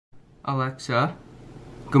Alexa,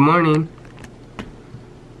 good morning.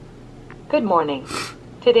 Good morning.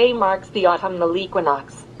 Today marks the autumnal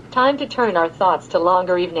equinox. Time to turn our thoughts to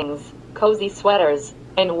longer evenings, cozy sweaters,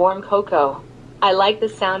 and warm cocoa. I like the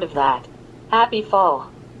sound of that. Happy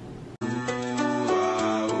fall.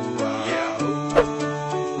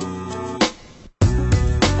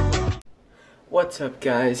 What's up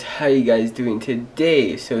guys, how you guys doing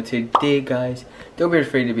today? So today guys, don't be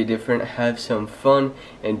afraid to be different, have some fun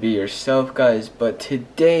and be yourself guys. But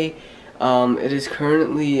today it is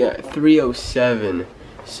currently 3:07,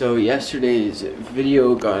 so yesterday's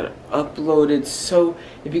video got uploaded. So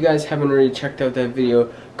if you guys haven't already checked out that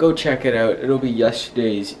video, go check it out. It'll be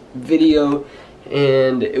yesterday's video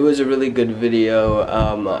and it was a really good video.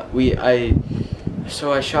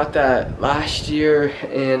 So I shot that last year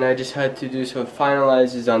and I just had to do some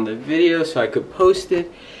finalizes on the video so I could post it,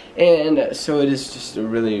 and so it is just a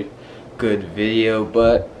really good video.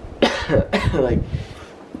 But like,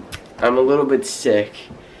 I'm a little bit sick,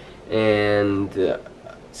 and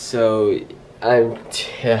so I'm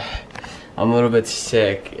a little bit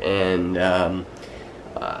sick, and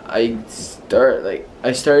I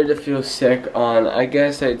started to feel sick on, I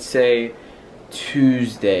guess I'd say,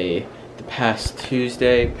 Tuesday, the past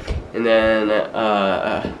Tuesday, and then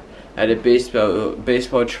I had a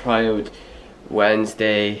baseball tryout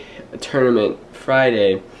Wednesday, a tournament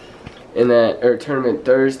Friday, and tournament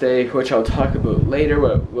Thursday, which I'll talk about later,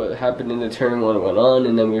 what happened in the tournament, what went on.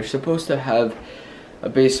 And then we were supposed to have a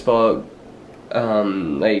baseball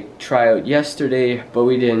tryout yesterday, but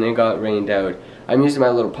we didn't. It got rained out. I'm using my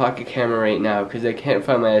little pocket camera right now because I can't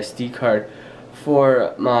find my SD card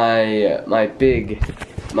for my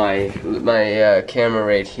camera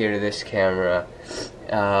right here, this camera,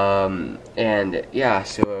 and yeah,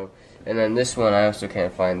 so, and then this one I also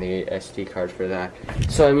can't find the SD card for that,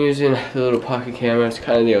 so I'm using the little pocket camera. It's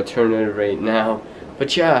kind of the alternative right now.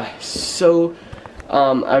 But yeah, so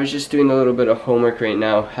I was just doing a little bit of homework right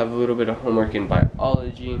now, have a little bit of homework in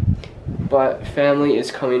biology, but family is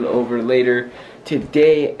coming over later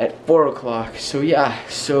today at 4 o'clock. So yeah,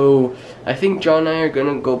 so I think John and I are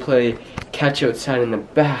gonna go play catch outside in the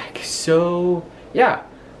back. So yeah,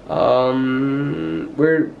 I don't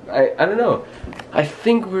know, I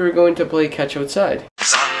think we're going to play catch outside.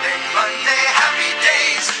 Sunday, Monday, happy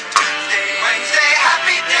days. Tuesday, Wednesday,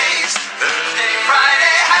 happy days. Thursday,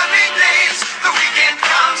 Friday, happy days. The weekend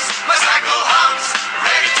comes, my cycle hums,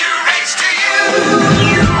 ready to race to you.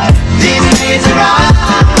 These days are all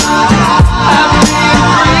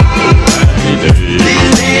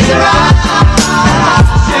these days are all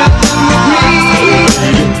share them with me.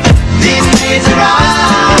 These days are all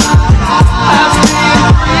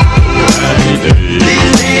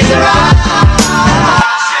these days are all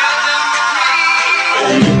share them with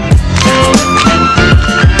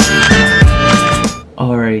me.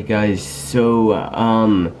 Alright guys, so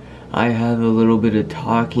I have a little bit of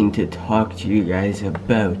talking to talk to you guys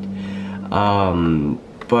about.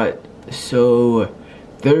 But so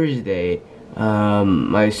Thursday,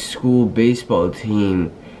 my school baseball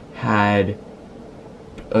team had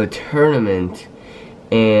a tournament,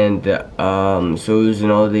 and so it was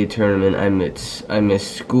an all-day tournament. I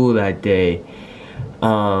missed school that day,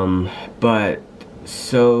 but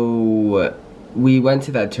so we went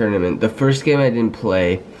to that tournament. The first game I didn't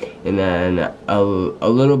play, and then a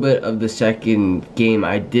little bit of the second game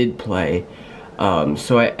I did play.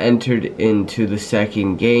 So I entered into the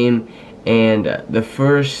second game, and the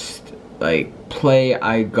first play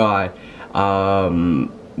I got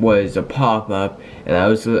was a pop-up, and I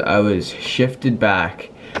was shifted back,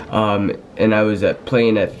 and I was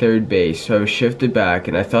playing at third base, so I was shifted back,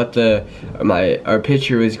 and I thought our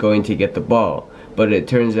pitcher was going to get the ball, but it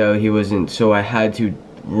turns out he wasn't. So I had to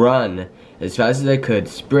run as fast as I could,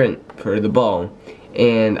 sprint for the ball,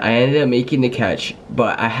 and I ended up making the catch,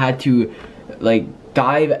 but I had to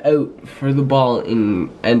dive out for the ball and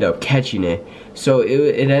end up catching it. So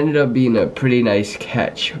it ended up being a pretty nice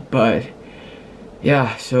catch. But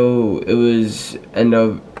yeah, so it was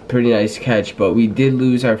pretty nice catch, but we did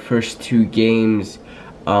lose our first two games,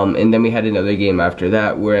 and then we had another game after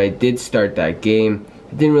that where I did start that game.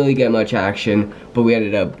 It didn't really get much action, but we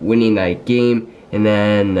ended up winning that game, and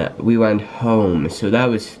then we went home. So that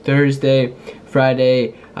was Thursday.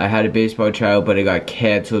 Friday I had a baseball trial, but it got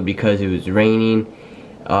canceled because it was raining.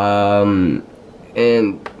 And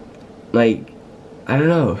I don't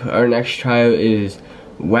know, our next trial is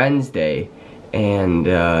Wednesday, and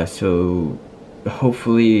so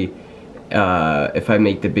hopefully if I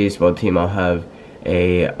make the baseball team, I'll have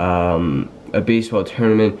a baseball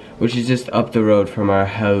tournament, which is just up the road from our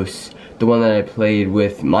house. The one that I played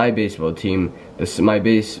with my baseball team,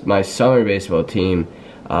 my summer baseball team.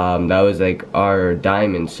 That was like our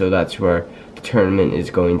diamond, so that's where the tournament is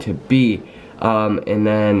going to be. And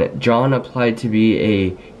then John applied to be a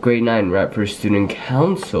grade 9 rep for student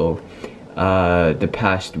council the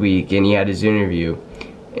past week, and he had his interview,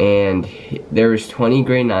 and there was 20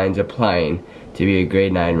 grade 9s applying to be a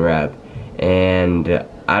grade 9 rep, and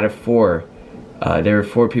out of 4 there were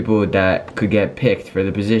 4 people that could get picked for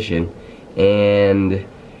the position. And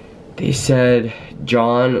they said,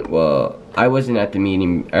 John, well, I wasn't at the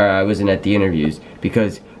meeting, or I wasn't at the interviews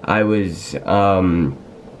because I was in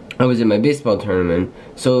my baseball tournament.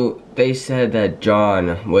 So they said that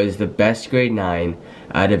John was the best grade 9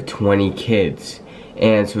 out of 20 kids.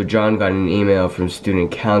 And so John got an email from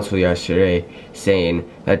student council yesterday saying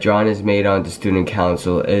that John is made on to student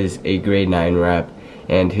council as a grade 9 rep,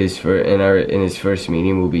 and his first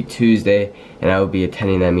meeting will be Tuesday, and I will be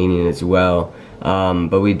attending that meeting as well.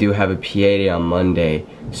 But we do have a PA day on Monday,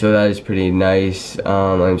 so that is pretty nice.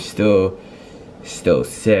 I'm still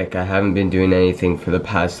sick. I haven't been doing anything for the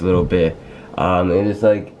past little bit.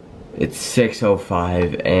 It's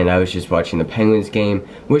 6:05, and I was just watching the Penguins game,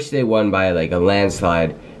 which they won by like a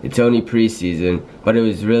landslide. It's only preseason, but it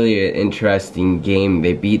was really an interesting game.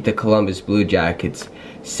 They beat the Columbus Blue Jackets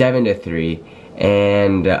 7-3,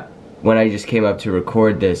 and when I just came up to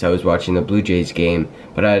record this, I was watching the Blue Jays game,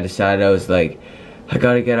 but I decided, I was like, I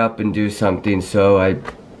gotta get up and do something, so I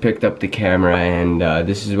picked up the camera, and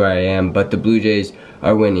this is where I am. But the Blue Jays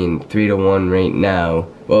are winning 3-1 right now.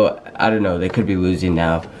 Well, I don't know, they could be losing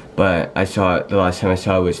now, but I saw it, the last time I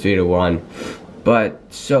saw it was 3-1. But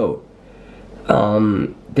so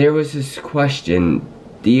there was this question.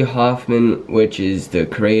 Dee Hoffman, which is the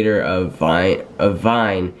creator of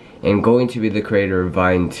Vine and going to be the creator of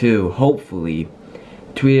Vine 2, hopefully,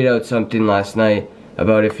 tweeted out something last night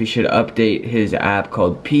about if he should update his app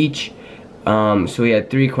called Peach. So he had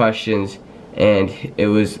 3 questions, and he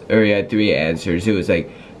had 3 answers. It was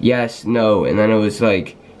like yes, no, and then it was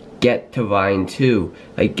like get to Vine 2,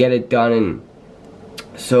 like get it done. And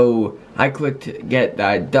so I clicked get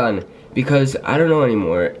that done because I don't know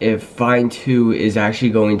anymore if Vine 2 is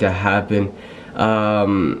actually going to happen.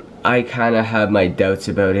 I kind of have my doubts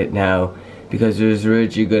about it now, because it was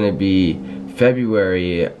originally going to be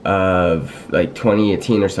February of like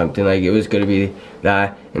 2018 or something. Like, it was going to be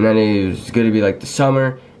that, and then it was going to be like the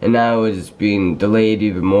summer, and now it's being delayed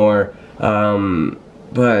even more.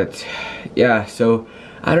 But yeah, so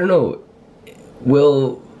I don't know,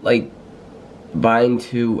 will like Vine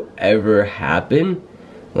 2 ever happen?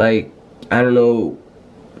 Like, I don't know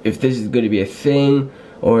if this is going to be a thing,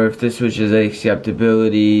 or if this was just like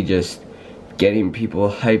acceptability, just getting people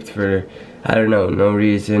hyped for, I don't know, no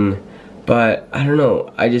reason. But I don't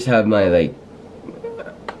know, I just have my like,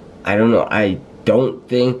 I don't know, I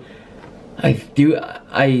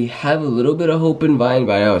have a little bit of hope in Vine,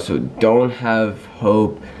 but I also don't have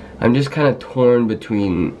hope. I'm just kind of torn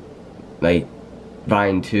between like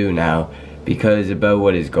Vine 2 now, because about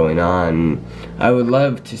what is going on. I would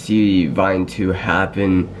love to see Vine 2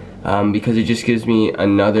 happen, because it just gives me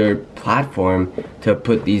another platform to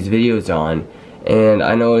put these videos on. And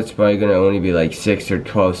I know it's probably gonna only be like 6 or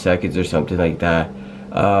 12 seconds or something like that.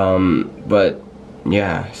 But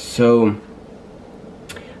yeah, so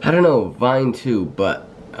I don't know, Vine 2, but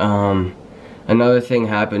another thing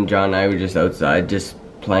happened. John and I were just outside just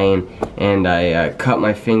playing, and I cut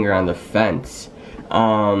my finger on the fence.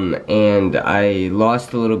 And I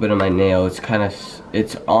lost a little bit of my nail.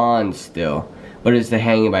 It's on still, but it's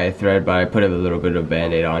hanging by a thread, but I put a little bit of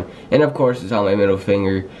Band-Aid on. And of course it's on my middle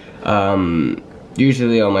finger.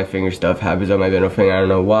 Usually all my finger stuff happens on my middle finger. I don't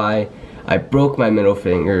know why. I broke my middle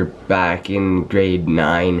finger back in grade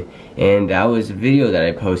 9, and that was a video that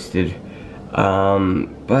I posted.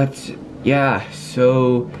 But yeah,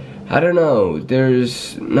 so I don't know,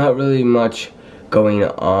 there's not really much going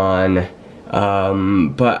on.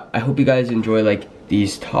 But I hope you guys enjoy like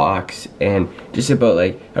these talks and just about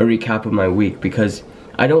like a recap of my week, because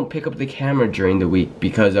I don't pick up the camera during the week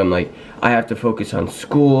because I'm like, I have to focus on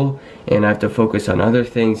school and I have to focus on other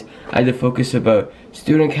things. I had to focus about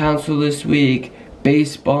student council this week,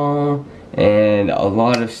 baseball, and a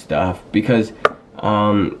lot of stuff, because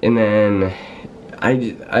and then I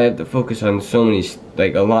have to focus on so many,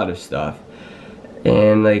 like a lot of stuff,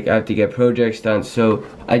 and like I have to get projects done. So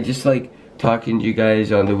I just like talking to you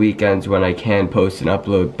guys on the weekends when I can post and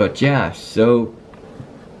upload. But yeah, so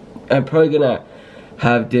I'm probably gonna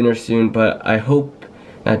have dinner soon, but I hope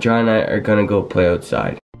that John and I are gonna go play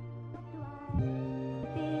outside.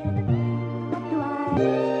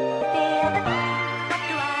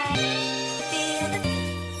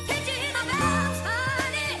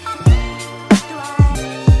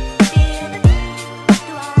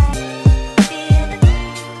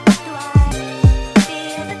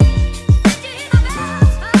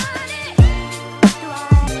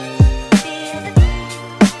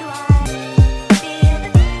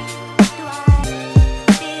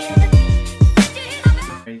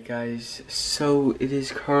 guys, so it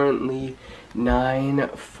is currently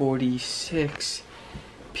 9:46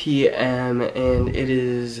 p.m. and it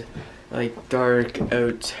is like dark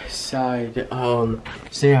outside.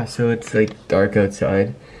 So it's like dark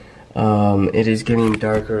outside. It is getting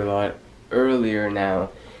darker a lot earlier now.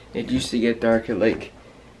 It used to get dark at like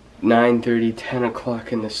 9:30, 10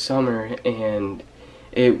 o'clock in the summer, and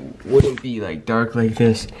it wouldn't be like dark like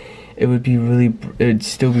this. It would be really, it'd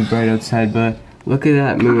still be bright outside, but look at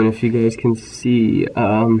that moon, if you guys can see.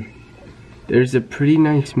 There's a pretty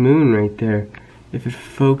nice moon right there. If it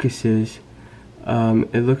focuses,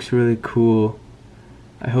 it looks really cool.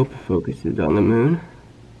 I hope it focuses on the moon,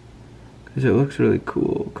 because it looks really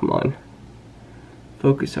cool. Come on,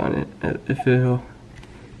 focus on it, if it'll.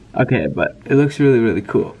 Okay, but it looks really, really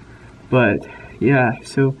cool. But yeah,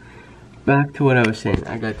 so back to what I was saying.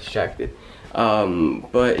 I got distracted.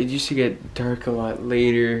 But it used to get dark a lot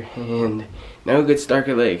later, and now it gets dark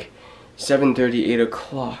at like 7:30, 8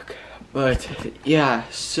 o'clock. But yeah,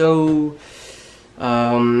 so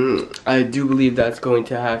I do believe that's going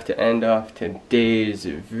to have to end off today's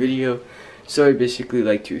video. So I basically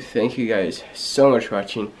like to thank you guys so much for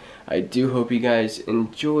watching. I do hope you guys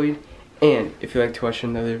enjoyed, and if you'd like to watch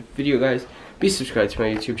another video, guys, be subscribed to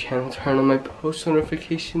my YouTube channel, turn on my post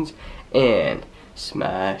notifications, and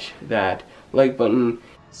smash that like button.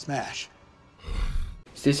 Smash.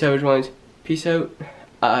 Stay savage, ones. Peace out.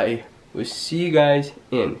 I will see you guys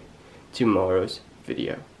in tomorrow's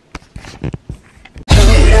video. No,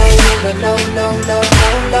 no, no, no, no, no,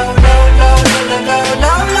 no, no, no, no, no,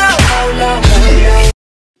 no, no.